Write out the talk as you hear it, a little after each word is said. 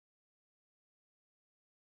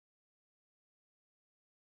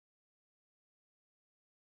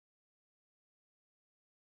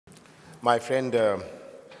My friend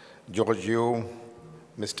Giorgio,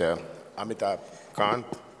 Mr. Amitabh Kant,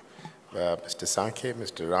 Mr. Sankhe,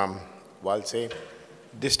 Mr. Ram Walse,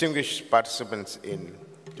 distinguished participants in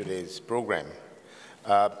today's program.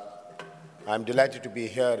 I'm delighted to be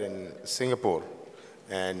here in Singapore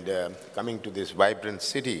and coming to this vibrant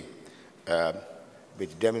city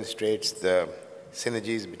which demonstrates the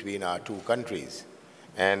synergies between our two countries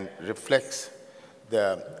and reflects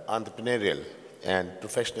the entrepreneurial and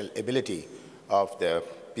professional ability of the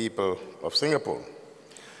people of Singapore.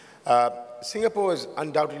 Singapore is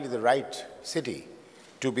undoubtedly the right city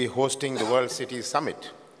to be hosting the World Cities Summit.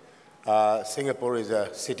 Singapore is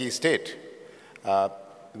a city-state,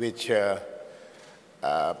 which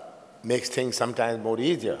makes things sometimes more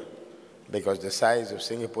easier because the size of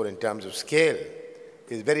Singapore in terms of scale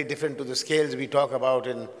is very different to the scales we talk about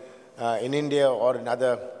in India or in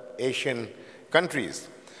other Asian countries.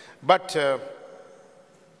 But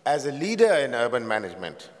as a leader in urban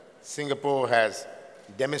management, Singapore has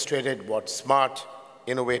demonstrated what smart,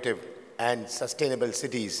 innovative, and sustainable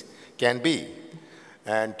cities can be.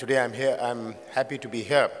 And today I'm happy to be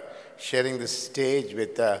here, sharing this stage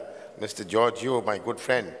with Mr. Giorgio, my good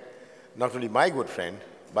friend, not only my good friend,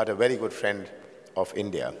 but a very good friend of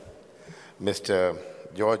India. Mr.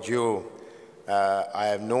 Giorgio, I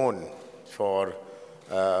have known for,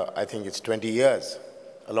 I think it's 20 years,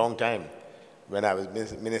 a long time, when I was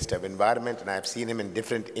Minister of Environment, and I've seen him in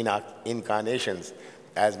different incarnations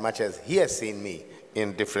as much as he has seen me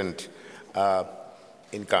in different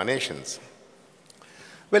incarnations.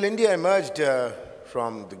 Well, India emerged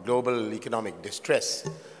from the global economic distress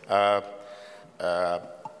very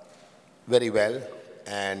well,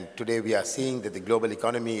 and today we are seeing that the global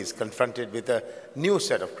economy is confronted with a new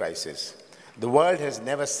set of crises. The world has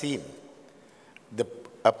never seen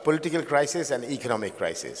a political crisis and economic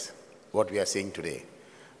crisis, what we are seeing today.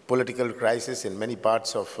 Political crisis in many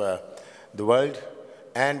parts of the world,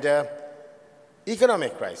 and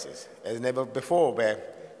economic crisis as never before, where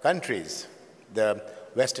countries, the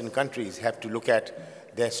Western countries, have to look at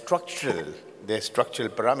their structural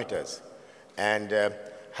parameters and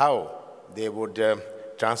how they would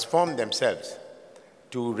transform themselves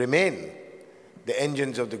to remain the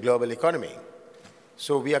engines of the global economy.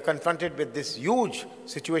 So we are confronted with this huge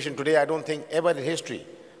situation today. I don't think ever in history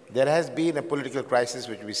there has been a political crisis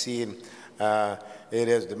which we see in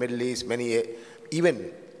areas of the Middle East,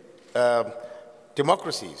 even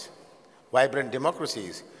democracies, vibrant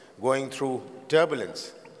democracies, going through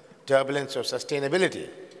turbulence of sustainability,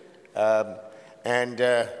 and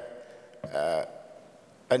a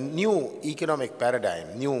new economic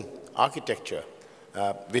paradigm, new architecture,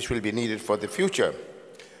 which will be needed for the future.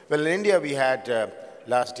 Well, in India, we had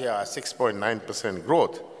last year a 6.9%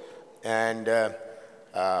 growth, and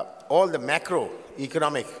all the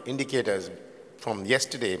macroeconomic indicators from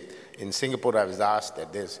yesterday in Singapore, I was asked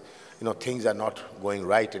that things are not going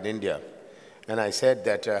right in India. And I said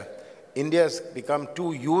that India's become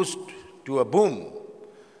too used to a boom.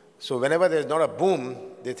 So whenever there's not a boom,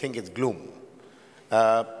 they think it's gloom.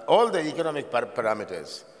 All the economic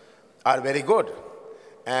parameters are very good.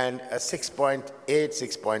 And a 6.8,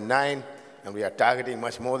 6.9, and we are targeting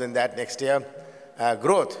much more than that next year,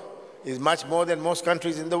 growth is much more than most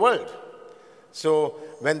countries in the world. So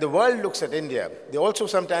when the world looks at India, they also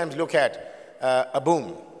sometimes look at a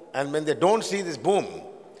boom. And when they don't see this boom,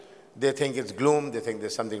 they think it's gloom, they think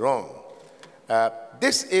there's something wrong.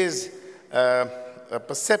 This is a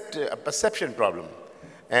perception problem.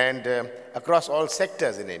 And across all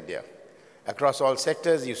sectors in India, across all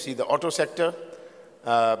sectors, you see the auto sector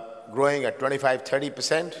growing at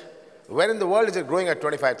 25–30%. Where in the world is it growing at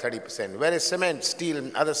 25–30%? Where is cement, steel,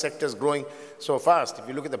 and other sectors growing so fast? If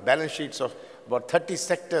you look at the balance sheets of about 30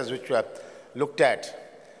 sectors which were looked at,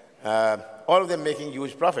 all of them making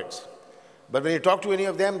huge profits. But when you talk to any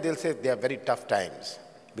of them, they'll say they are very tough times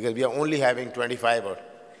because we are only having 25 or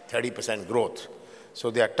 30% growth.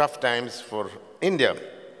 So they are tough times for India.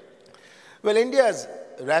 Well, India is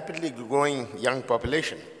a rapidly growing young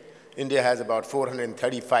population. India has about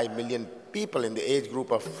 435 million people in the age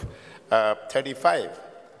group of 18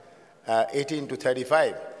 to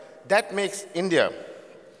 35. That makes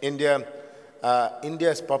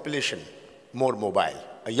India's population more mobile.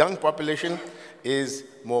 A young population is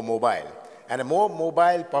more mobile. And a more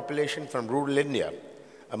mobile population from rural India,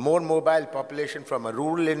 a more mobile population from a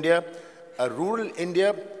rural India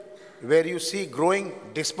where you see growing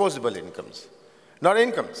disposable incomes. Not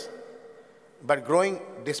incomes, but growing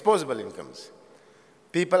disposable incomes.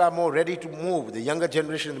 People are more ready to move. The younger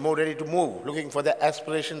generation is more ready to move, looking for their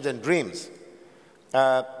aspirations and dreams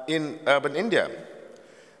in urban India.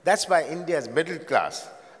 That's why India's middle class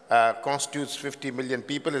constitutes 50 million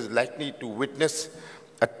people, is likely to witness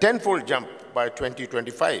a tenfold jump by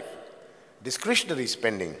 2025. Discretionary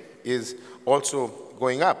spending is also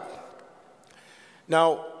going up.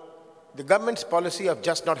 Now, the government's policy of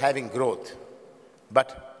just not having growth,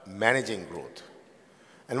 but managing growth.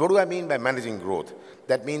 And what do I mean by managing growth?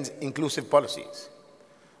 That means inclusive policies,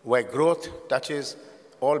 where growth touches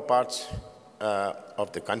all parts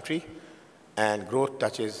of the country and growth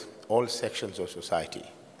touches all sections of society.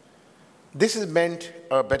 This has meant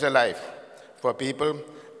a better life for people,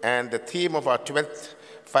 and the theme of our 12th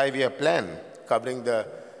five-year plan, covering the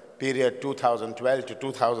period 2012 to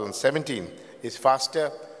 2017, is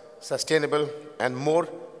faster, sustainable, and more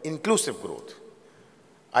inclusive growth.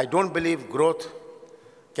 I don't believe growth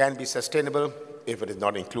can be sustainable if it is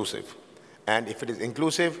not inclusive. And if it is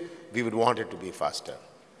inclusive, we would want it to be faster.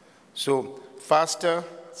 So faster,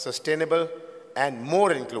 sustainable, and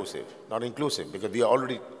more inclusive, not inclusive, because we are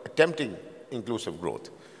already attempting inclusive growth.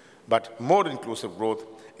 But more inclusive growth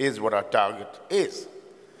is what our target is.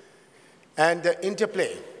 And the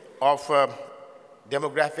interplay of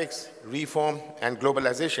demographics, reform, and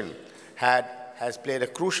globalization has played a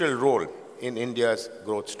crucial role in India's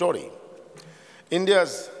growth story.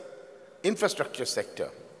 India's infrastructure sector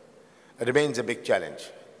remains a big challenge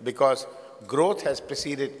because growth has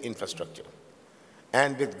preceded infrastructure.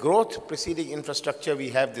 And with growth preceding infrastructure, we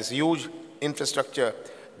have this huge infrastructure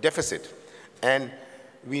deficit. And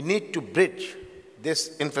we need to bridge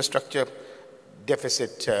this infrastructure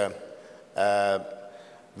deficit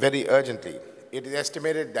very urgently. It is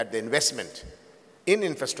estimated that the investment in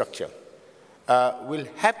infrastructure will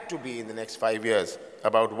have to be in the next 5 years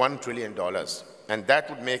about $1 trillion. And that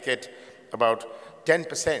would make it about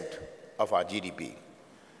 10% of our GDP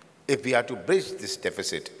if we are to bridge this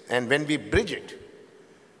deficit. And when we bridge it,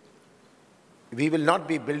 we will not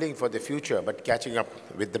be building for the future, but catching up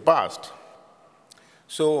with the past.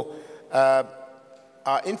 So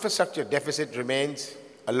our infrastructure deficit remains,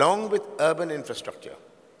 along with urban infrastructure,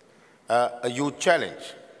 a huge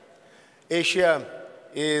challenge. Asia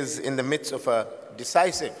is in the midst of a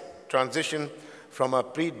decisive transition from a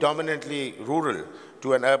predominantly rural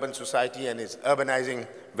to an urban society and is urbanizing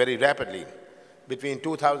very rapidly. Between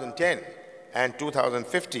 2010 and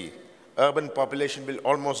 2050, urban population will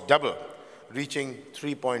almost double, reaching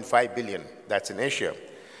 3.5 billion. That's in Asia.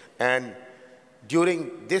 And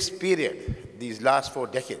during this period, these last 4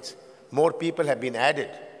 decades, more people have been added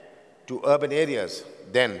to urban areas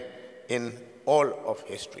than in all of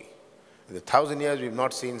history. In the 1,000 years, we've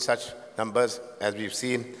not seen such numbers as we've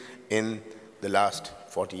seen in the last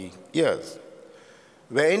 40 years.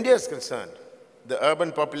 Where India is concerned, the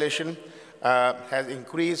urban population has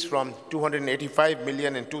increased from 285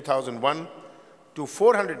 million in 2001 to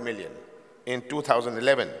 400 million in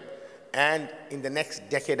 2011. And in the next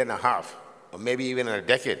decade and a half, or maybe even in a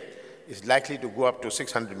decade, is likely to go up to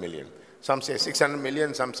 600 million. Some say 600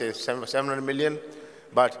 million, some say 700 million,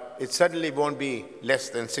 but it certainly won't be less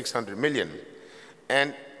than 600 million.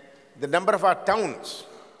 And the number of our towns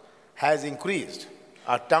has increased.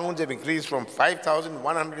 Our towns have increased from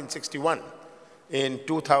 5,161 in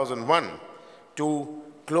 2001 to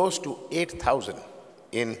close to 8,000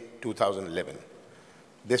 in 2011.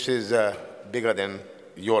 This is bigger than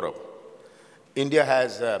Europe. India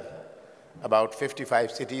has about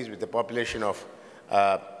 55 cities with a population of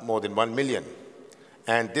more than 1 million.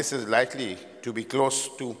 And this is likely to be close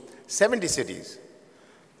to 70 cities,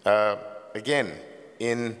 again,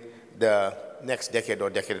 in the next decade or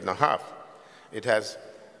decade and a half. It has,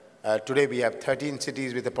 today we have 13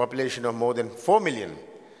 cities with a population of more than 4 million.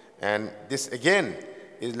 And this, again,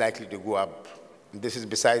 is likely to go up. This is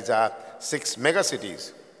besides our 6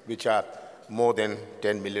 megacities, which are more than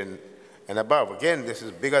 10 million and above. Again, this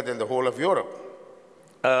is bigger than the whole of Europe.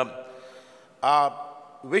 Our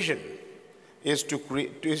vision is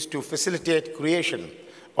to facilitate creation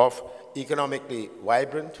of economically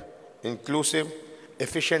vibrant, inclusive,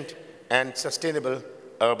 efficient, and sustainable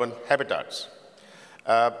urban habitats.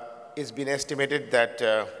 It's been estimated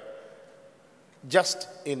that just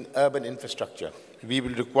in urban infrastructure, we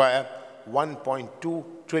will require $1.2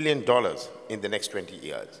 trillion in the next 20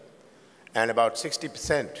 years. And about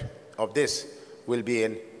 60% of this will be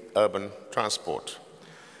in urban transport.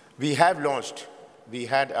 We have launched, we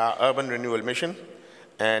had our urban renewal mission,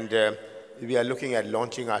 and we are looking at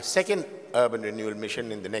launching our second urban renewal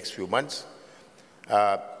mission in the next few months.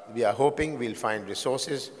 We are hoping we'll find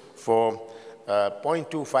resources for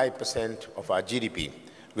 0.25% of our GDP,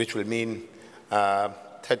 which will mean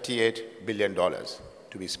 $38 billion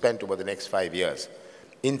to be spent over the next 5 years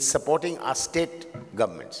in supporting our state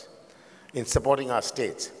governments, in supporting our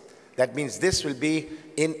states, That means this will be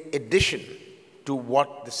in addition to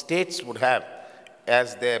what the states would have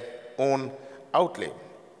as their own outlay.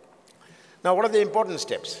 Now, what are the important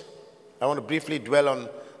steps? I want to briefly dwell on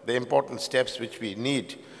the important steps which we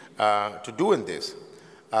need to do in this.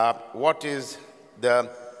 What is the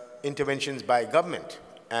interventions by government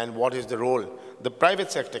and what is the role the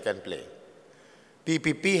private sector can play?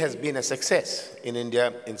 PPP has been a success in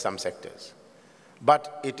India in some sectors,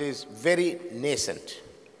 but it is very nascent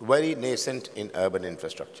in urban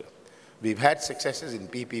infrastructure. We've had successes in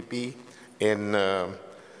PPP in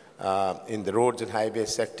the roads and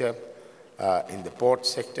highways sector, in the port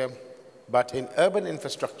sector, but in urban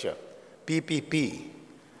infrastructure, PPP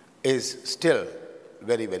is still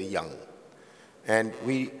very, very young. And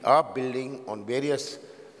we are building on various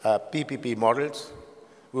PPP models.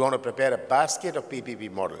 We want to prepare a basket of PPP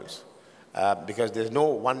models because there's no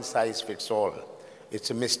one-size-fits-all. It's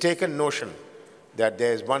a mistaken notion that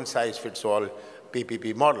there's one-size-fits-all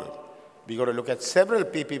PPP model. We've got to look at several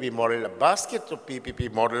PPP models, a basket of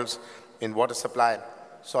PPP models in water supply,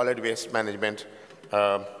 solid waste management,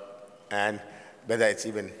 and whether it's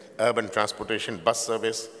even urban transportation, bus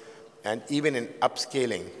service, and even in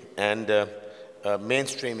upscaling and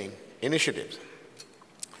mainstreaming initiatives.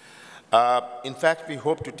 In fact, we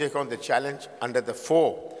hope to take on the challenge under the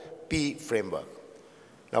 4P framework.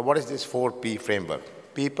 Now, what is this 4P framework?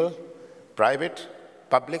 People, private,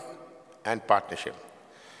 public, and partnership.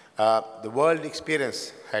 The world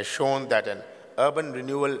experience has shown that in urban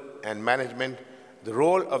renewal and management, the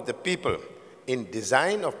role of the people in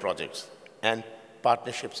design of projects and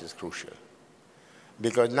partnerships is crucial,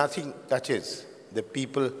 because nothing touches the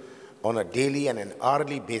people on a daily and an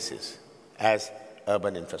hourly basis as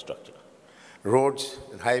urban infrastructure. Roads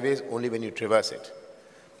and highways only when you traverse it.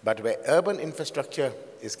 But where urban infrastructure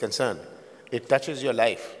is concerned, it touches your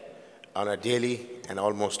life on a daily and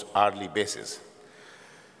almost hourly basis.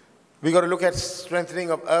 We've got to look at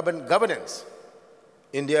strengthening of urban governance.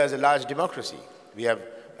 India is a large democracy. We have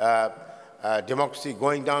democracy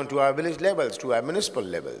going down to our village levels, to our municipal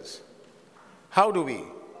levels. How do we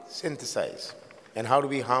synthesize and how do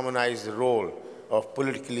we harmonize the role of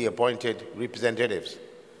politically appointed representatives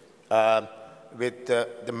with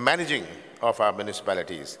the managing of our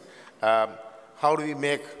municipalities? How do we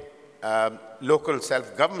make local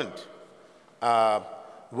self-government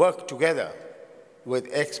work together with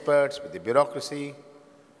experts, with the bureaucracy,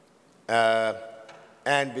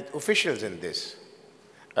 and with officials in this?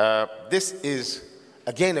 This is,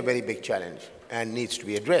 again, a very big challenge and needs to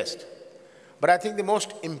be addressed. But I think the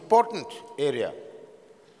most important area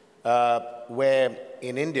where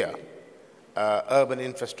in India urban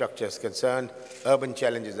infrastructure is concerned, urban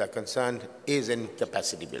challenges are concerned, is in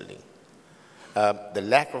capacity building. The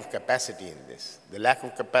lack of capacity in this, the lack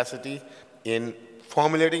of capacity in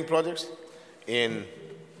formulating projects, in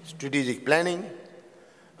strategic planning,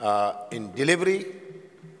 in delivery,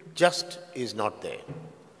 just is not there.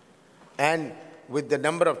 And with the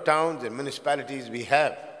number of towns and municipalities we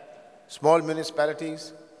have, small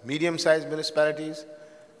municipalities, medium-sized municipalities,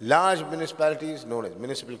 large municipalities known as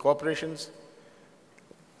municipal corporations,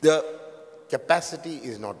 the capacity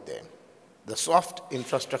is not there. The soft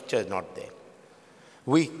infrastructure is not there.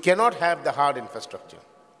 We cannot have the hard infrastructure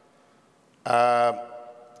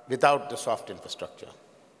without the soft infrastructure.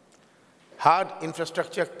 Hard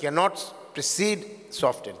infrastructure cannot precede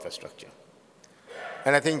soft infrastructure.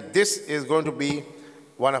 And I think this is going to be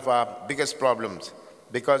one of our biggest problems,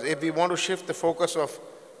 because if we want to shift the focus of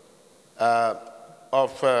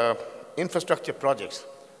infrastructure projects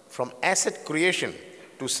from asset creation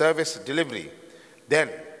to service delivery, then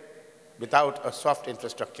without a soft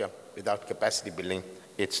infrastructure, without capacity building,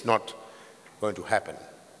 it's not going to happen.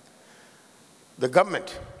 The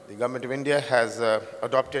government of India has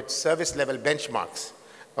adopted service-level benchmarks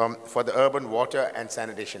for the urban water and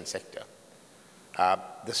sanitation sector.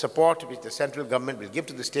 The support which the central government will give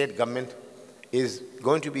to the state government is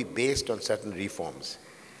going to be based on certain reforms,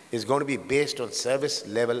 is going to be based on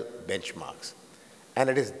service-level benchmarks. And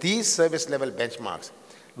it is these service-level benchmarks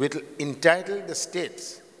which will entitle the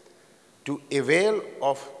states to avail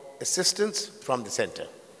of assistance from the center.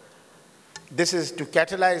 This is to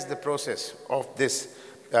catalyze the process of this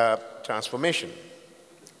transformation.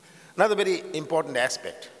 Another very important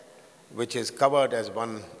aspect, which is covered as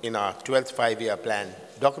one in our 12th five-year plan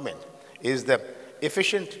document, is the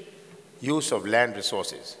efficient use of land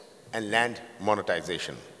resources and land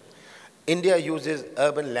monetization. India uses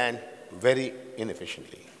urban land very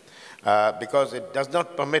inefficiently because it does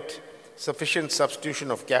not permit sufficient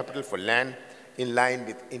substitution of capital for land in line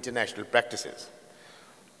with international practices.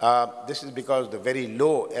 This is because of the very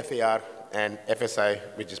low FAR and FSI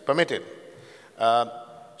which is permitted.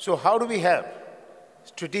 So how do we have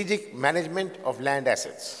strategic management of land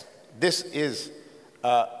assets? This is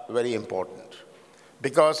very important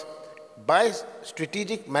because by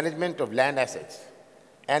strategic management of land assets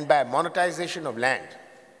and by monetization of land,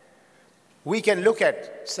 we can look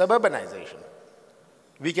at suburbanization.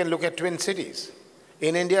 We can look at twin cities.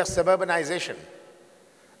 In India, suburbanization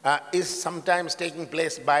is sometimes taking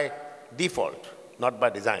place by default, not by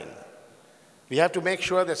design. We have to make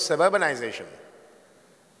sure that suburbanization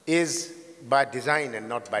is by design and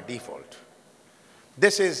not by default.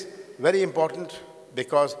 This is very important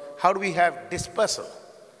because how do we have dispersal?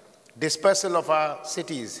 Dispersal of our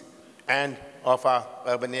cities and of our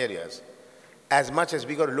urban areas. As much as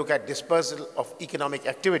we got to look at dispersal of economic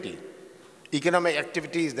activity. Economic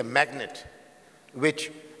activity is the magnet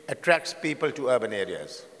which attracts people to urban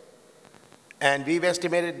areas. And we've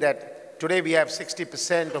estimated that today we have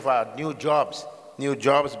 60% of our new jobs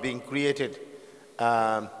being created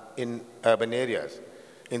in urban areas.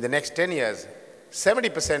 In the next 10 years,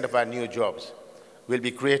 70% of our new jobs will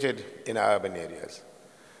be created in our urban areas.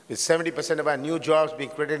 With 70% of our new jobs being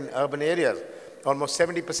created in urban areas, almost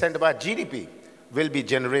 70% of our GDP will be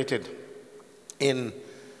generated in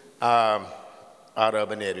our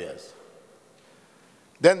urban areas.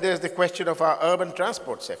 Then there's the question of our urban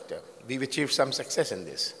transport sector. We've achieved some success in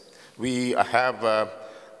this. We have,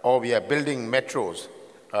 we are building metros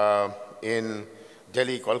in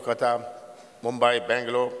Delhi, Kolkata, Mumbai,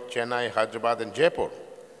 Bangalore, Chennai, Hyderabad, and Jaipur.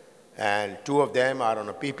 And 2 of them are on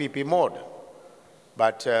a PPP mode.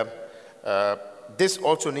 But this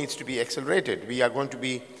also needs to be accelerated. We are going to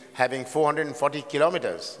be having 440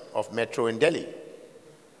 kilometers of metro in Delhi,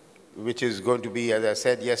 which is going to be, as I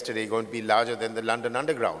said yesterday, going to be larger than the London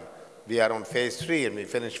Underground. We are on phase 3 and we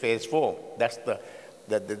finished phase 4. That's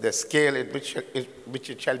the scale at which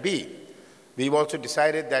it shall be. We've also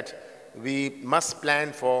decided that we must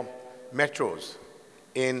plan for metros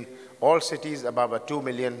in all cities above a 2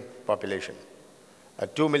 million population. A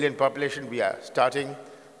 2 million population we are starting,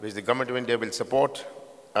 which the government of India will support,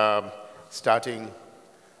 starting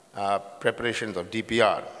preparations of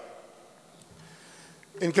DPR.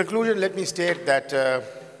 In conclusion, let me state that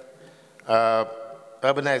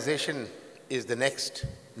urbanization is the next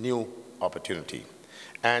new opportunity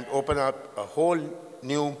and open up a whole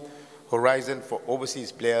new horizon for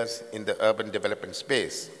overseas players in the urban development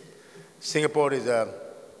space. Singapore is a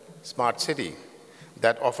smart city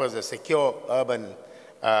that offers a secure urban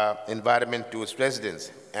environment to its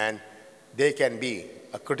residents, and they can be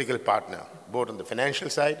a critical partner, both on the financial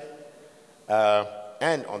side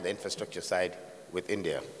and on the infrastructure side with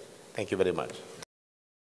India. Thank you very much.